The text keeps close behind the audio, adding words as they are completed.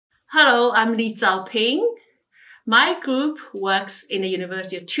Hello, I'm Li Zhaoping. My group works in the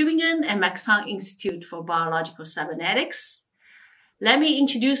University of Tübingen and Max Planck Institute for Biological Cybernetics. Let me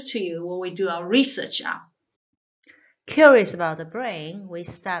introduce to you what we do our research on. Curious about the brain, we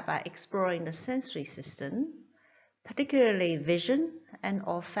start by exploring the sensory system, particularly vision and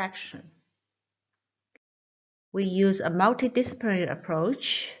olfaction. We use a multidisciplinary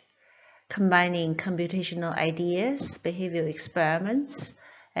approach, combining computational ideas, behavioral experiments,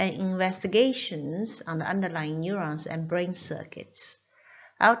 and investigations on the underlying neurons and brain circuits.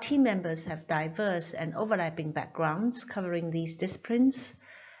 Our team members have diverse and overlapping backgrounds covering these disciplines,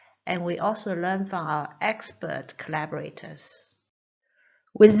 and we also learn from our expert collaborators.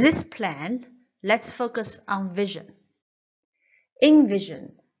 With this plan, let's focus on vision. In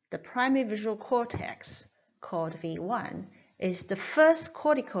vision, the primary visual cortex, called V1, is the first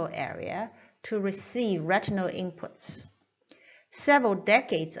cortical area to receive retinal inputs. Several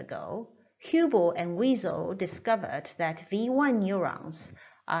decades ago, Hubel and Wiesel discovered that V1 neurons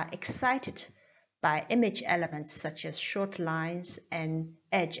are excited by image elements such as short lines and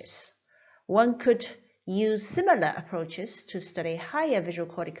edges. One could use similar approaches to study higher visual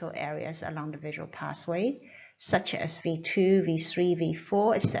cortical areas along the visual pathway, such as V2, V3,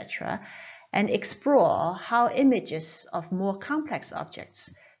 V4, etc., and explore how images of more complex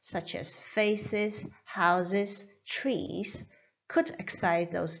objects, such as faces, houses, trees, could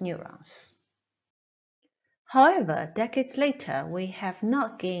excite those neurons. However, decades later, we have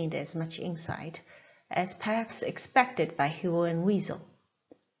not gained as much insight as perhaps expected by Hubel and Wiesel.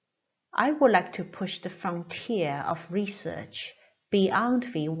 I would like to push the frontier of research beyond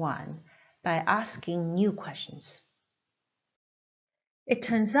V1 by asking new questions. It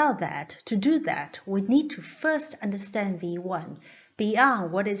turns out that to do that, we need to first understand V1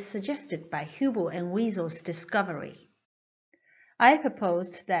 beyond what is suggested by Hubel and Wiesel's discovery. I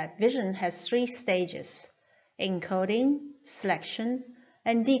proposed that vision has three stages: encoding, selection,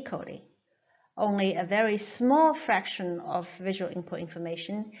 and decoding. Only a very small fraction of visual input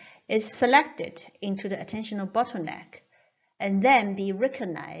information is selected into the attentional bottleneck and then be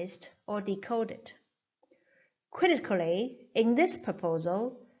recognized or decoded. Critically, in this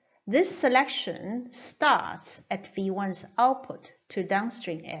proposal, this selection starts at V1's output to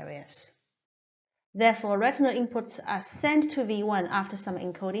downstream areas. Therefore, retinal inputs are sent to V1 after some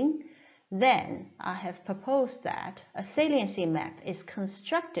encoding. Then, I have proposed that a saliency map is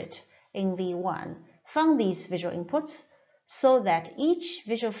constructed in V1 from these visual inputs so that each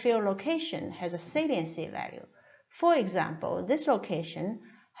visual field location has a saliency value. For example, this location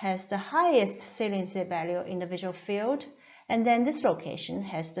has the highest saliency value in the visual field, and then this location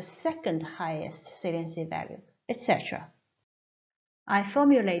has the second highest saliency value, etc. I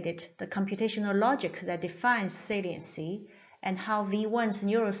formulated the computational logic that defines saliency and how V1's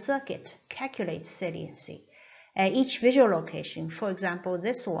neural circuit calculates saliency. At each visual location, for example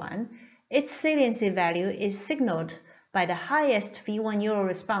this one, its saliency value is signaled by the highest V1 neural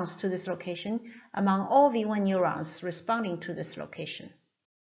response to this location among all V1 neurons responding to this location.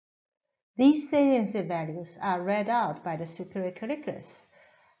 These saliency values are read out by the superior colliculus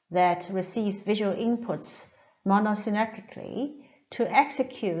that receives visual inputs monosynaptically to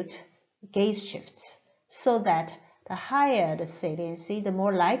execute gaze shifts, so that the higher the saliency, the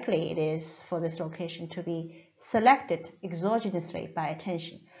more likely it is for this location to be selected exogenously by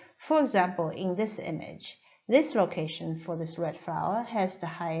attention. For example, in this image, this location for this red flower has the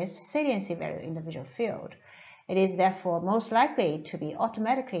highest saliency value in the visual field. It is therefore most likely to be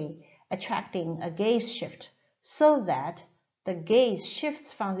automatically attracting a gaze shift, so that the gaze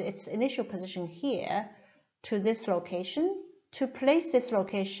shifts from its initial position here to this location to place this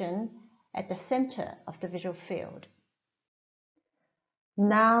location at the center of the visual field.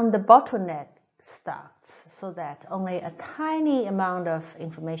 Now the bottleneck starts so that only a tiny amount of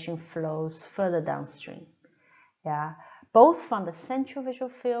information flows further downstream, both from the central visual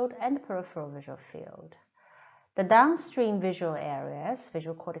field and peripheral visual field. The downstream visual areas,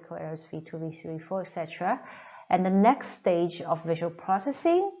 visual cortical areas V2, V3, V4, etc., and the next stage of visual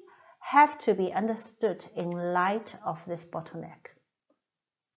processing have to be understood in light of this bottleneck.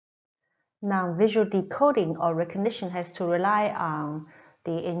 Now, visual decoding or recognition has to rely on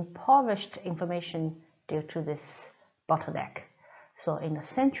the impoverished information due to this bottleneck. So in the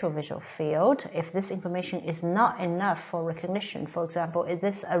central visual field, if this information is not enough for recognition, for example, is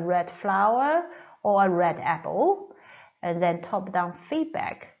this a red flower or a red apple, and then top-down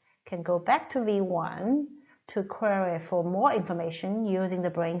feedback can go back to V1 to query for more information using the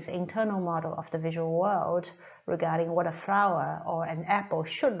brain's internal model of the visual world regarding what a flower or an apple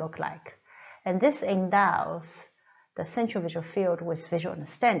should look like. And this endows the central visual field with visual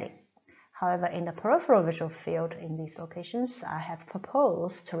understanding. However, in the peripheral visual field in these locations, I have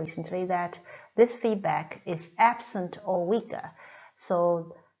proposed recently that this feedback is absent or weaker.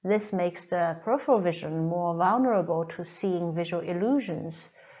 So this makes the peripheral vision more vulnerable to seeing visual illusions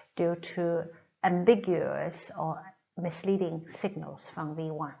due to ambiguous or misleading signals from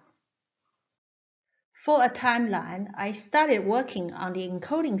V1. For a timeline, I started working on the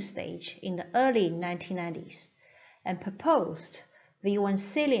encoding stage in the early 1990s and proposed V1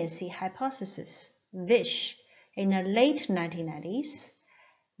 saliency hypothesis, VISH, in the late 1990s.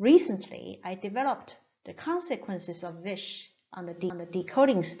 Recently, I developed the consequences of VISH on the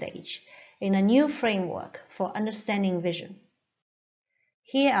decoding stage in a new framework for understanding vision.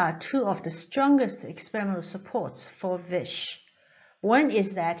 Here are two of the strongest experimental supports for VISH. One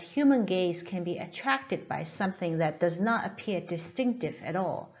is that human gaze can be attracted by something that does not appear distinctive at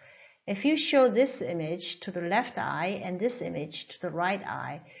all. If you show this image to the left eye and this image to the right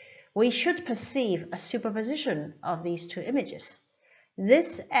eye, we should perceive a superposition of these two images.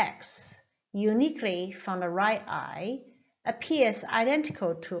 This X, uniquely from the right eye, appears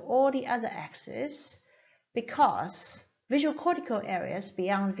identical to all the other X's because visual cortical areas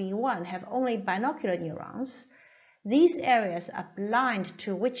beyond V1 have only binocular neurons. These areas are blind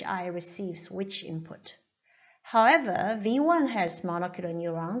to which eye receives which input. However, V1 has monocular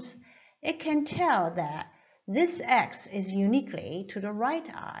neurons. It can tell that this X is uniquely to the right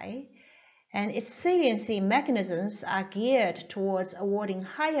eye, and its saliency mechanisms are geared towards awarding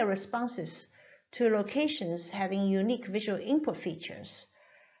higher responses to locations having unique visual input features.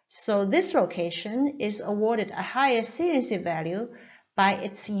 So this location is awarded a higher saliency value by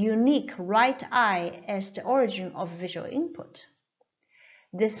its unique right eye as the origin of visual input.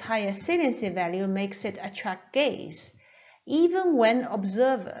 This higher saliency value makes it attract gaze, even when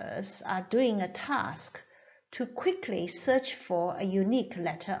observers are doing a task to quickly search for a unique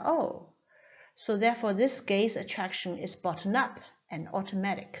letter O. So therefore, this gaze attraction is bottom-up and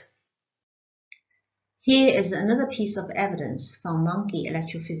automatic. Here is another piece of evidence from monkey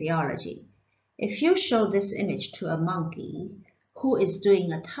electrophysiology. If you show this image to a monkey who is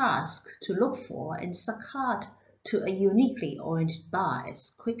doing a task to look for and saccade to a uniquely oriented bar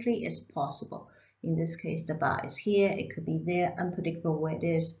as quickly as possible. In this case, the bar is here, it could be there, unpredictable where it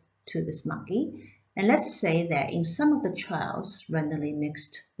is to this monkey. And let's say that in some of the trials, randomly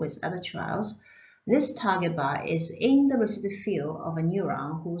mixed with other trials, this target bar is in the residual field of a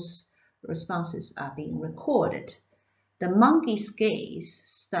neuron whose responses are being recorded. The monkey's gaze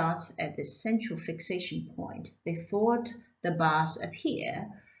starts at the central fixation point before the bars appear,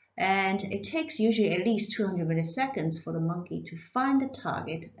 and it takes usually at least 200 milliseconds for the monkey to find the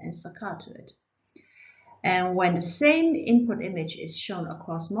target and saccade to it. And when the same input image is shown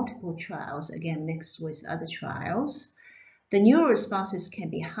across multiple trials, again mixed with other trials, the neural responses can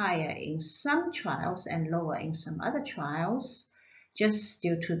be higher in some trials and lower in some other trials, just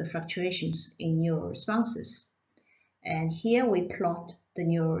due to the fluctuations in neural responses. And here we plot the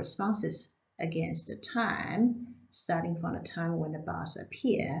neural responses against the time, starting from the time when the bars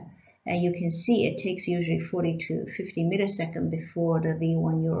appear. And you can see it takes usually 40 to 50 milliseconds before the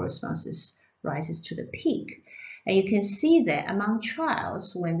V1 neural responses rises to the peak. And you can see that among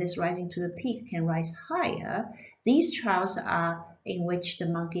trials, when this rising to the peak can rise higher, these trials are in which the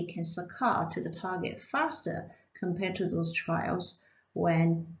monkey can saccade to the target faster compared to those trials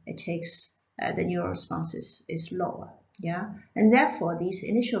when it takes the neural responses is lower. Yeah, and therefore these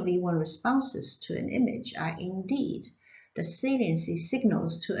initial V1 responses to an image are indeed the saliency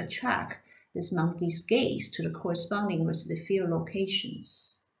signals to attract this monkey's gaze to the corresponding residual field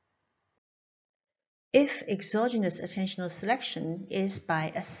locations. If exogenous attentional selection is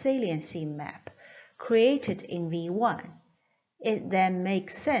by a saliency map created in V1, it then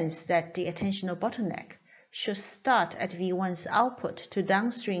makes sense that the attentional bottleneck should start at V1's output to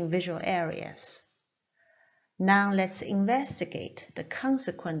downstream visual areas. Now let's investigate the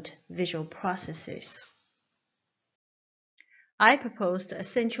consequent visual processes. I proposed a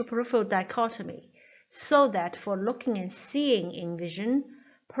central-peripheral dichotomy so that for looking and seeing in vision,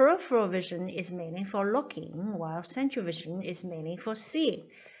 peripheral vision is mainly for looking, while central vision is mainly for seeing.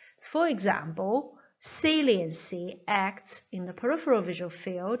 For example, saliency acts in the peripheral visual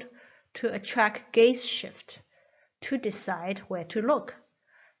field to attract gaze shift, to decide where to look.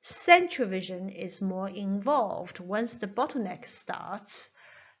 Central vision is more involved once the bottleneck starts.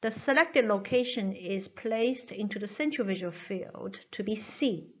 The selected location is placed into the central visual field to be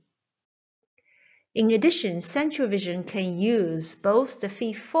seen. In addition, central vision can use both the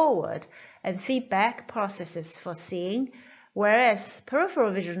feed-forward and feedback processes for seeing, whereas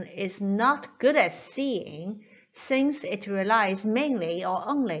peripheral vision is not good at seeing since it relies mainly or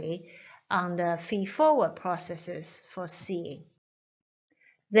only on the feed-forward processes for seeing.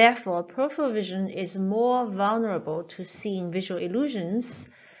 Therefore, peripheral vision is more vulnerable to seeing visual illusions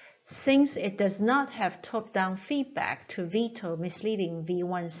since it does not have top-down feedback to veto misleading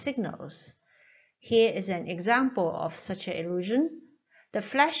V1 signals. Here is an example of such an illusion. The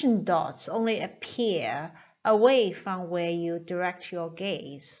flashing dots only appear away from where you direct your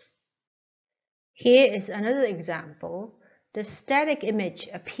gaze. Here is another example. The static image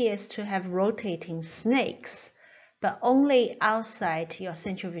appears to have rotating snakes, but only outside your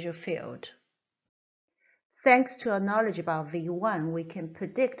central visual field. Thanks to our knowledge about V1, we can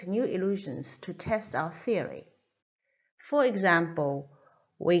predict new illusions to test our theory. For example,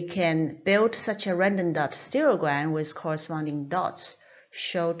 we can build such a random dot stereogram with corresponding dots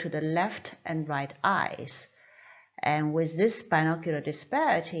shown to the left and right eyes. And with this binocular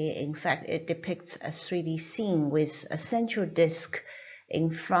disparity, in fact, it depicts a 3D scene with a central disk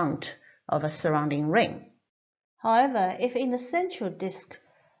in front of a surrounding ring. However, if in the central disk,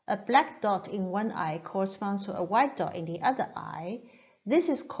 a black dot in one eye corresponds to a white dot in the other eye, this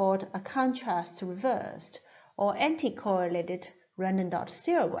is called a contrast reversed or anti-correlated random dot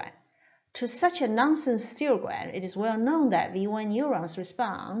stereogram. To such a nonsense stereogram, it is well known that V1 neurons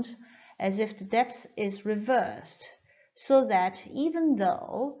respond as if the depth is reversed, so that even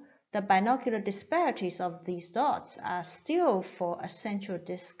though the binocular disparities of these dots are still for a central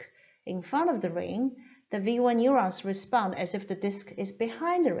disk in front of the ring, the V1 neurons respond as if the disk is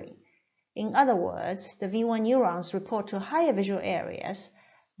behind the ring. In other words, the V1 neurons report to higher visual areas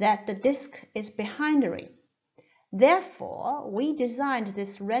that the disk is behind the ring. Therefore, we designed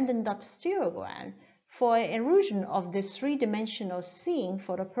this random dot stereogram for an illusion of this three-dimensional scene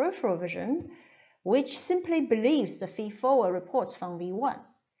for the peripheral vision, which simply believes the feed-forward reports from V1.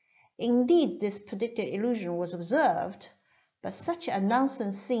 Indeed, this predicted illusion was observed, but such a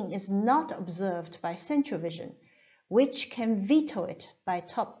nonsense scene is not observed by central vision, which can veto it by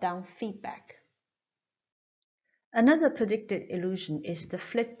top-down feedback. Another predicted illusion is the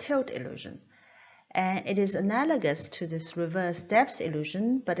flip tilt illusion, and it is analogous to this reverse depth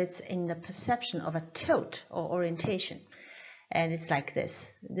illusion, but it's in the perception of a tilt or orientation. And it's like this.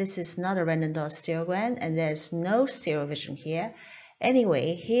 This is not a random dot stereogram, and there's no stereo vision here.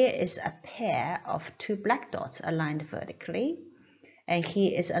 Anyway, here is a pair of two black dots aligned vertically, and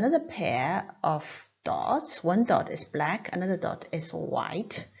here is another pair of dots. One dot is black, another dot is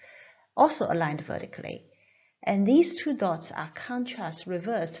white, also aligned vertically. And these two dots are contrast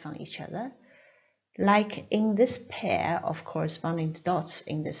reversed from each other, like in this pair of corresponding dots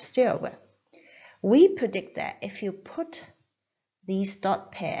in this stereogram. We predict that if you put these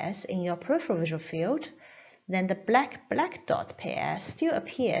dot pairs in your peripheral visual field, then the black-black dot pair still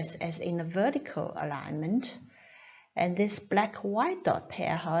appears as in a vertical alignment, and this black-white dot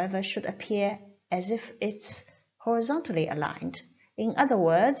pair, however, should appear as if it's horizontally aligned. In other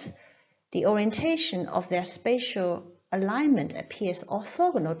words, the orientation of their spatial alignment appears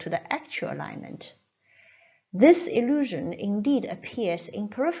orthogonal to the actual alignment. This illusion indeed appears in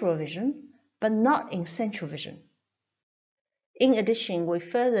peripheral vision, but not in central vision. In addition, we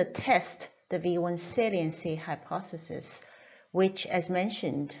further test the V1 saliency hypothesis, which, as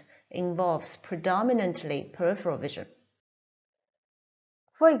mentioned, involves predominantly peripheral vision.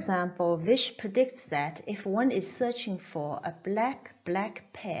 For example, Vish predicts that if one is searching for a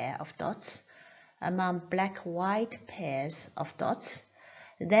black-black pair of dots among black-white pairs of dots,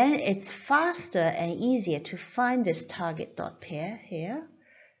 then it's faster and easier to find this target dot pair here.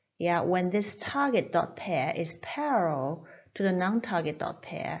 When this target dot pair is parallel to the non-target dot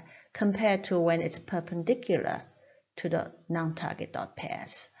pair compared to when it's perpendicular to the non-target dot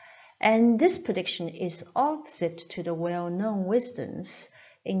pairs. And this prediction is opposite to the well-known wisdoms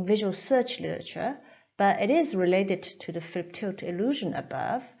in visual search literature, but it is related to the flip tilt illusion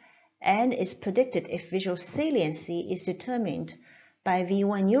above, and is predicted if visual saliency is determined by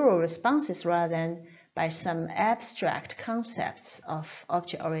V1 neural responses rather than by some abstract concepts of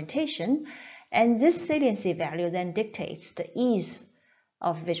object orientation, and this saliency value then dictates the ease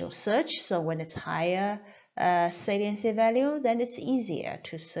of visual search. So when it's higher saliency value, then it's easier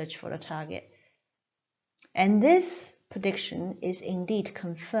to search for the target. And this prediction is indeed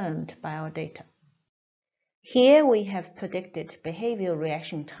confirmed by our data. Here we have predicted behavioral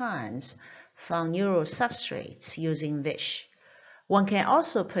reaction times from neural substrates using Vish. One can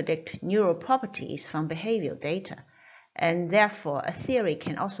also predict neural properties from behavioral data, and therefore a theory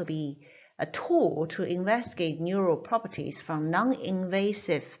can also be a tool to investigate neural properties from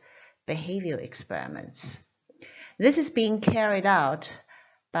non-invasive behavioral experiments. This is being carried out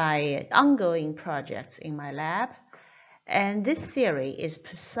by ongoing projects in my lab, and this theory is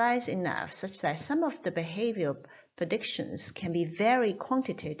precise enough such that some of the behavioral predictions can be very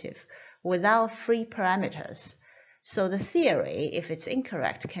quantitative without free parameters. So the theory, if it's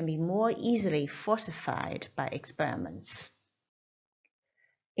incorrect, can be more easily falsified by experiments.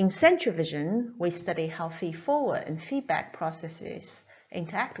 In central vision, we study how feed-forward and feedback processes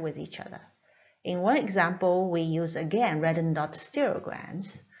interact with each other. In one example, we use again random dot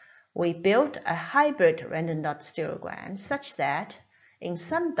stereograms. We built a hybrid random dot stereogram such that in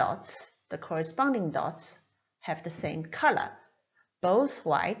some dots, the corresponding dots have the same color, both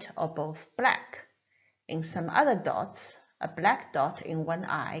white or both black. In some other dots, a black dot in one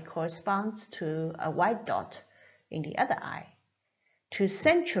eye corresponds to a white dot in the other eye. To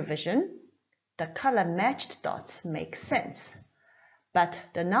central vision, the color-matched dots make sense, but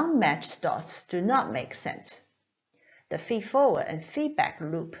the non-matched dots do not make sense. The feed-forward and feedback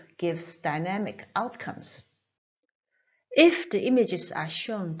loop gives dynamic outcomes. If the images are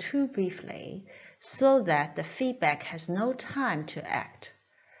shown too briefly so that the feedback has no time to act,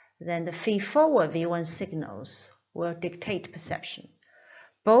 then the feed-forward V1 signals will dictate perception.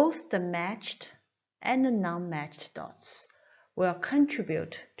 Both the matched and the non-matched dots will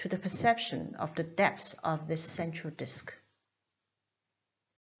contribute to the perception of the depth of this central disk.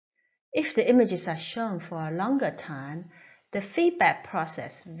 If the images are shown for a longer time, the feedback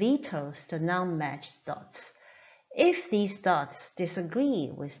process vetoes the non-matched dots. If these dots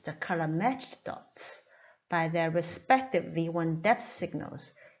disagree with the color-matched dots by their respective V1 depth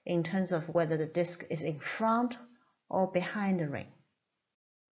signals in terms of whether the disk is in front or behind the ring.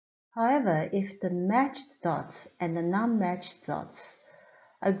 However, if the matched dots and the non-matched dots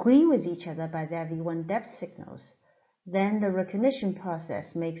agree with each other by their V1 depth signals, then the recognition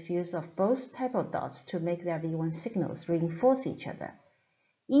process makes use of both types of dots to make their V1 signals reinforce each other,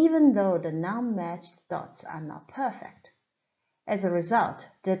 even though the non-matched dots are not perfect. As a result,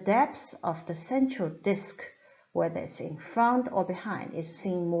 the depth of the central disk, whether it's in front or behind, is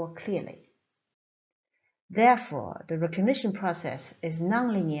seen more clearly. Therefore, the recognition process is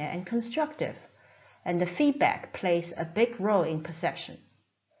nonlinear and constructive, and the feedback plays a big role in perception.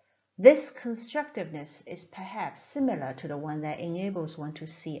 This constructiveness is perhaps similar to the one that enables one to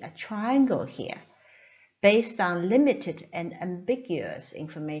see a triangle here. Based on limited and ambiguous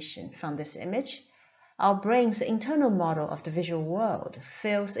information from this image, our brain's internal model of the visual world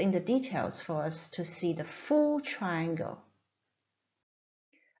fills in the details for us to see the full triangle.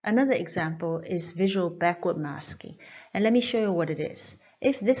 Another example is visual backward masking, and let me show you what it is.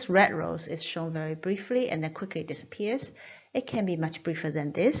 If this red rose is shown very briefly and then quickly disappears, it can be much briefer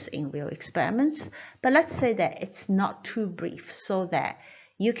than this in real experiments, but let's say that it's not too brief so that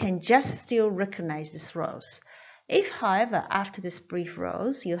you can just still recognize this rose. If, however, after this brief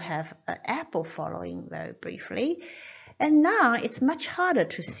rose, you have an apple following very briefly, and now it's much harder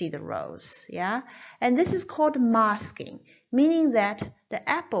to see the rose, yeah? And this is called masking, meaning that the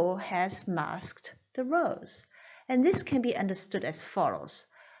apple has masked the rose. And this can be understood as follows.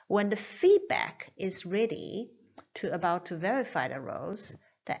 When the feedback is ready about to verify the rose,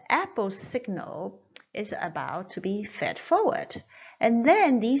 the apple signal is about to be fed forward. And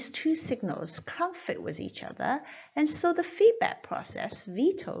then these two signals conflict with each other, and so the feedback process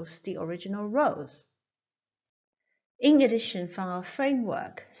vetoes the original rose. In addition, from our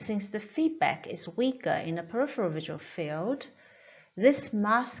framework, since the feedback is weaker in the peripheral visual field, this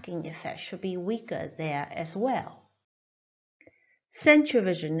masking effect should be weaker there as well. Central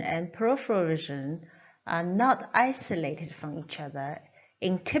vision and peripheral vision are not isolated from each other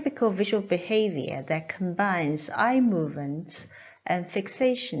in typical visual behavior that combines eye movements and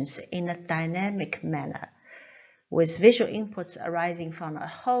fixations in a dynamic manner, with visual inputs arising from a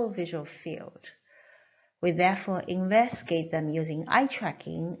whole visual field. We therefore investigate them using eye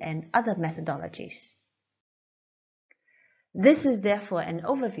tracking and other methodologies. This is therefore an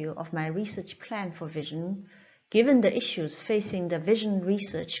overview of my research plan for vision, given the issues facing the vision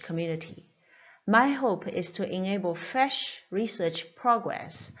research community. My hope is to enable fresh research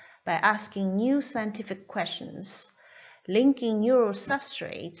progress by asking new scientific questions, linking neural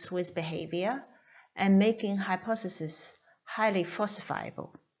substrates with behavior, and making hypotheses highly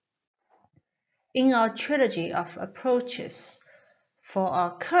falsifiable. In our trilogy of approaches, for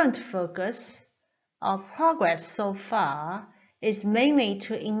our current focus, our progress so far is mainly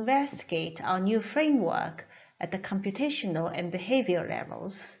to investigate our new framework at the computational and behavioral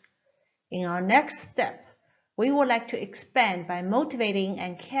levels. In our next step, we would like to expand by motivating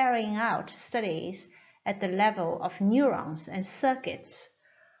and carrying out studies at the level of neurons and circuits,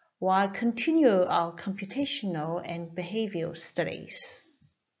 while continue our computational and behavioral studies.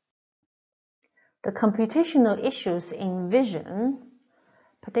 The computational issues in vision,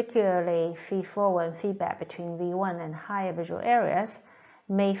 particularly feed-forward and feedback between V1 and higher visual areas,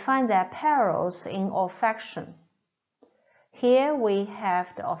 may find their parallels in olfaction. Here we have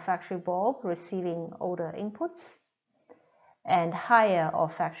the olfactory bulb receiving odor inputs and higher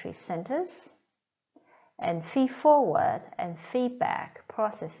olfactory centers, and feed-forward and feedback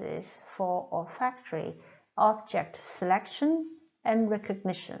processes for olfactory object selection and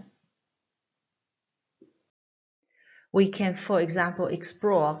recognition. We can, for example,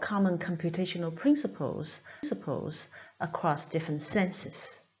 explore common computational principles across different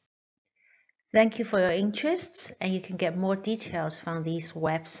senses. Thank you for your interests, and you can get more details from these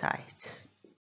websites.